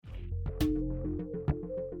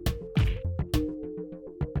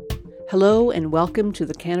Hello and welcome to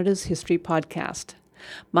the Canada's History Podcast.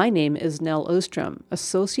 My name is Nell Ostrom,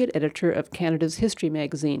 Associate Editor of Canada's History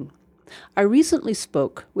magazine. I recently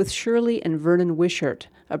spoke with Shirley and Vernon Wishart,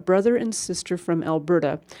 a brother and sister from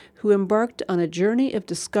Alberta, who embarked on a journey of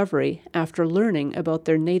discovery after learning about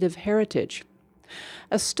their native heritage.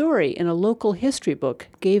 A story in a local history book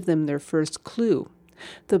gave them their first clue.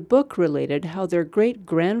 The book related how their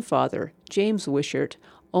great-grandfather, James Wishart,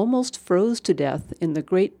 almost froze to death in the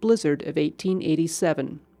Great Blizzard of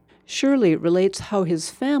 1887. Shirley relates how his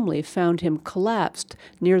family found him collapsed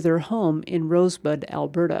near their home in Rosebud,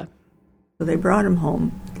 Alberta. They brought him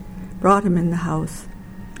home, brought him in the house,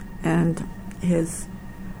 and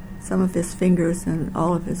some of his fingers and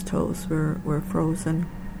all of his toes were frozen.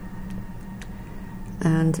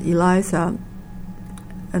 And Eliza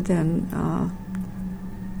then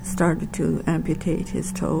started to amputate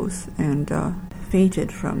his toes and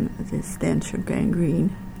fainted from the stench of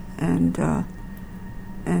gangrene, and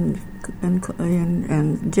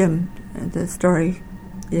Jim. The story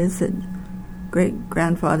is that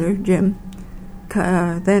great-grandfather Jim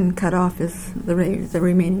then cut off the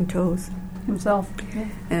remaining toes Himself. Yeah.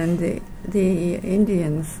 And the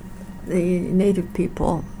Indians, the native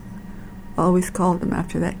people, always called him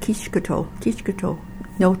after that Kishkato,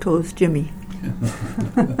 no toes Jimmy.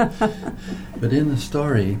 But in the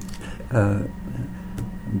story,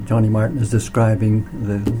 Johnny Martin is describing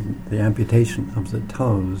the amputation of the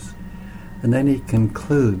toes, and then he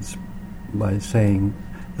concludes by saying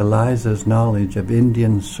Eliza's knowledge of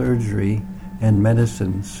Indian surgery and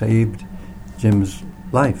medicine saved Jim's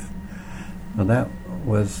life. Now that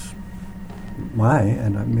was my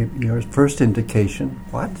and maybe your first indication.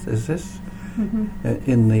 What is this? Mm-hmm.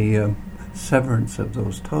 In the severance of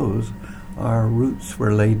those toes, our roots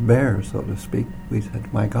were laid bare, so to speak. We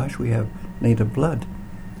said, my gosh, we have native blood.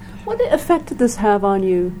 What effect did this have on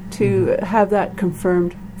you to have that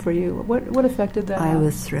confirmed for you? What effect did that have? I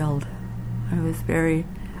was thrilled. I was very,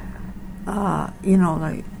 I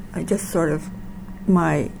just sort of,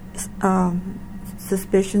 my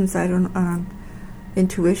suspicions,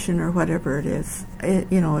 intuition or whatever it is,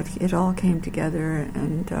 it all came together,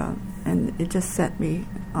 and it just set me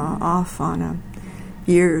off on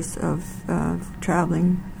years of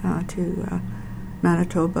traveling to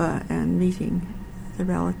Manitoba and meeting the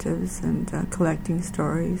relatives and collecting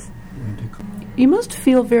stories. You must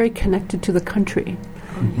feel very connected to the country.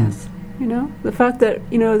 Oh, yes. The fact that,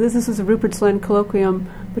 this is a Rupert's Land colloquium,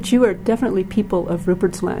 but you are definitely people of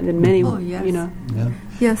Rupert's Land in many, yes. Yeah.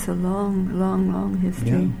 Yes, a long, long, long history.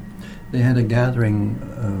 Yeah. They had a gathering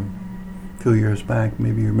a few years back,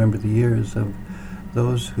 maybe you remember the years, of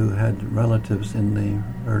those who had relatives in the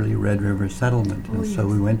early Red River settlement. And so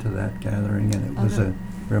we went to that gathering, and it was a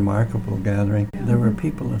remarkable gathering. Yeah. There were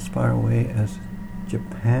people as far away as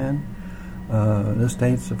Japan, the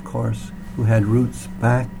States, of course, who had roots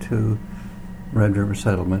back to Red River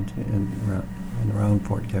settlement in around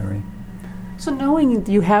Fort Garry. So knowing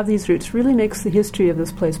you have these roots really makes the history of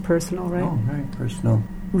this place personal, right? Oh, very personal.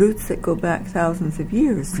 Roots that go back thousands of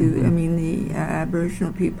years. Mm-hmm. The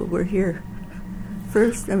Aboriginal people were here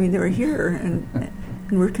first. They were here and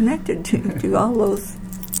were connected to all those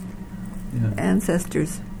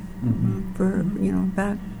ancestors for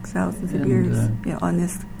back thousands of years on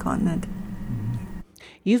this continent.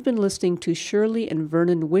 You've been listening to Shirley and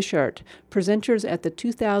Vernon Wishart, presenters at the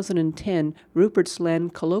 2010 Rupert's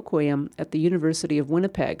Land Colloquium at the University of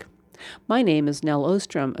Winnipeg. My name is Nell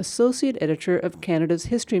Ostrom, Associate Editor of Canada's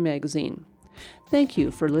History magazine. Thank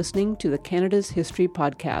you for listening to the Canada's History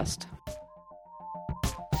Podcast.